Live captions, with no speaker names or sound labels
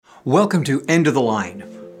Welcome to End of the Line.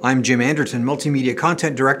 I'm Jim Anderton, Multimedia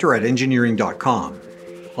Content Director at Engineering.com.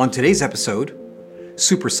 On today's episode,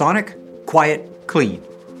 supersonic, quiet, clean.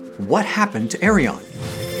 What happened to Aerion?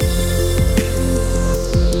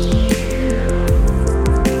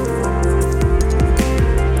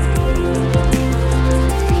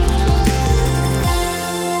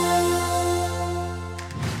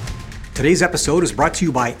 Today's episode is brought to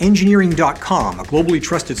you by Engineering.com, a globally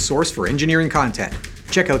trusted source for engineering content.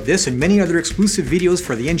 Check out this and many other exclusive videos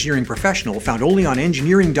for the engineering professional found only on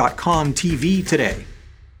Engineering.com TV today.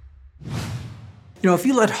 If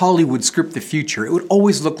you let Hollywood script the future, it would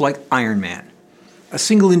always look like Iron Man. A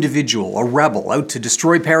single individual, a rebel, out to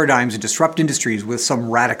destroy paradigms and disrupt industries with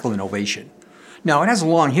some radical innovation. Now, it has a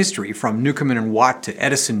long history, from Newcomen and Watt to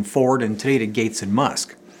Edison, Ford, and today to Gates and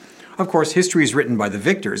Musk. Of course, history is written by the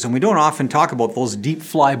victors, and we don't often talk about those deep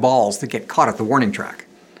fly balls that get caught at the warning track.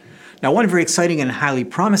 Now, one very exciting and highly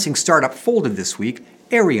promising startup folded this week,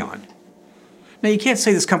 Aerion. Now, you can't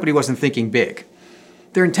say this company wasn't thinking big.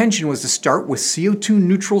 Their intention was to start with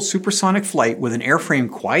CO2-neutral supersonic flight with an airframe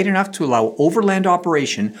quiet enough to allow overland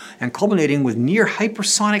operation and culminating with near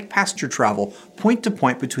hypersonic passenger travel point to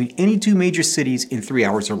point between any two major cities in 3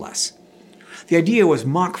 hours or less. The idea was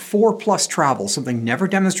Mach 4 plus travel, something never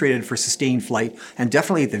demonstrated for sustained flight and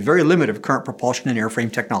definitely at the very limit of current propulsion and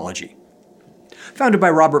airframe technology. Founded by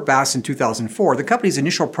Robert Bass in 2004, the company's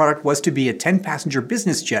initial product was to be a 10-passenger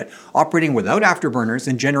business jet operating without afterburners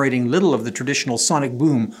and generating little of the traditional sonic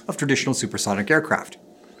boom of traditional supersonic aircraft.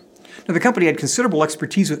 Now, the company had considerable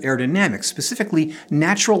expertise with aerodynamics, specifically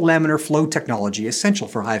natural laminar flow technology essential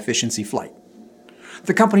for high-efficiency flight.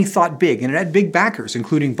 The company thought big, and it had big backers,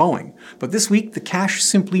 including Boeing, but this week the cash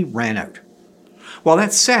simply ran out. While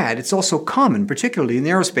that's sad, it's also common, particularly in the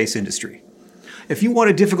aerospace industry. If you want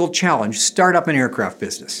a difficult challenge, start up an aircraft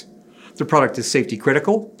business. The product is safety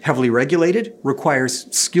critical, heavily regulated,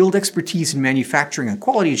 requires skilled expertise in manufacturing and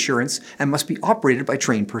quality assurance, and must be operated by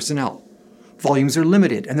trained personnel. Volumes are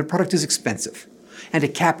limited, and the product is expensive. And to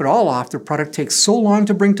cap it all off, the product takes so long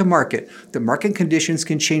to bring to market that market conditions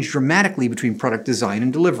can change dramatically between product design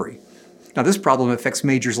and delivery. Now, this problem affects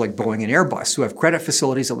majors like Boeing and Airbus, who have credit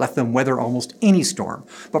facilities that let them weather almost any storm.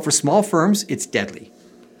 But for small firms, it's deadly.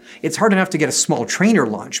 It's hard enough to get a small trainer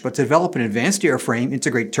launched, but to develop an advanced airframe,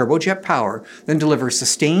 integrate turbojet power, then deliver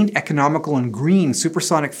sustained, economical, and green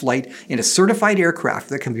supersonic flight in a certified aircraft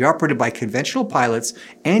that can be operated by conventional pilots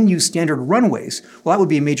and use standard runways, well, that would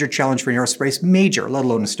be a major challenge for an aerospace major, let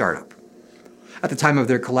alone a startup. At the time of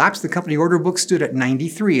their collapse, the company order book stood at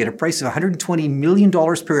 93 at a price of $120 million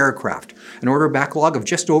per aircraft, an order backlog of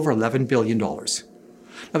just over $11 billion.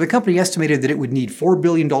 Now, the company estimated that it would need $4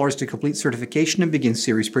 billion to complete certification and begin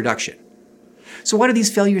series production. So why do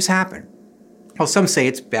these failures happen? Well, some say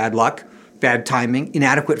it's bad luck, bad timing,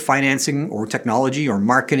 inadequate financing or technology or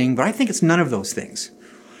marketing, but I think it's none of those things.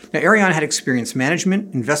 Now, Aerion had experienced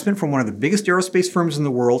management, investment from one of the biggest aerospace firms in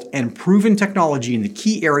the world, and proven technology in the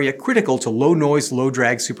key area critical to low-noise,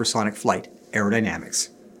 low-drag supersonic flight, aerodynamics.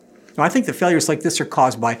 Now, I think the failures like this are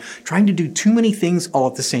caused by trying to do too many things all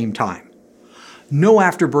at the same time. No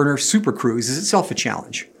afterburner supercruise is itself a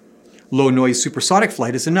challenge. Low-noise supersonic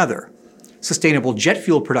flight is another. Sustainable jet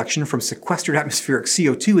fuel production from sequestered atmospheric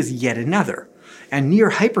CO2 is yet another. And near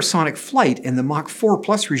hypersonic flight in the Mach 4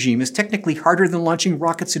 plus regime is technically harder than launching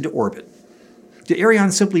rockets into orbit. Did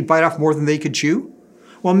Aerion simply bite off more than they could chew?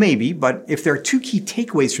 Well, maybe, but if there are two key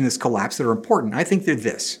takeaways from this collapse that are important, I think they're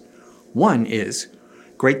this. One is,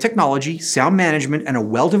 great technology, sound management, and a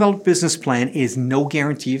well-developed business plan is no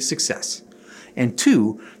guarantee of success. And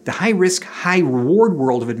two, the high-risk, high-reward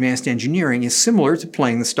world of advanced engineering is similar to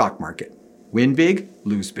playing the stock market. Win big,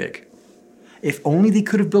 lose big. If only they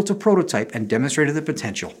could have built a prototype and demonstrated the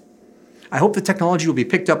potential. I hope the technology will be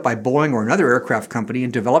picked up by Boeing or another aircraft company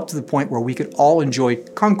and developed to the point where we could all enjoy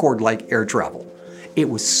Concorde-like air travel. It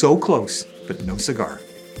was so close, but no cigar.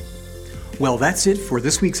 Well, that's it for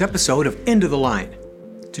this week's episode of End of the Line.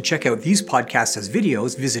 To check out these podcasts as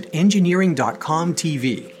videos, visit Engineering.com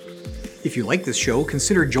TV. If you like this show,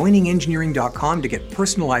 consider joining Engineering.com to get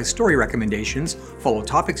personalized story recommendations, follow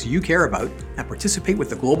topics you care about, and participate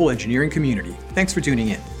with the global engineering community. Thanks for tuning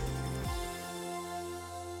in.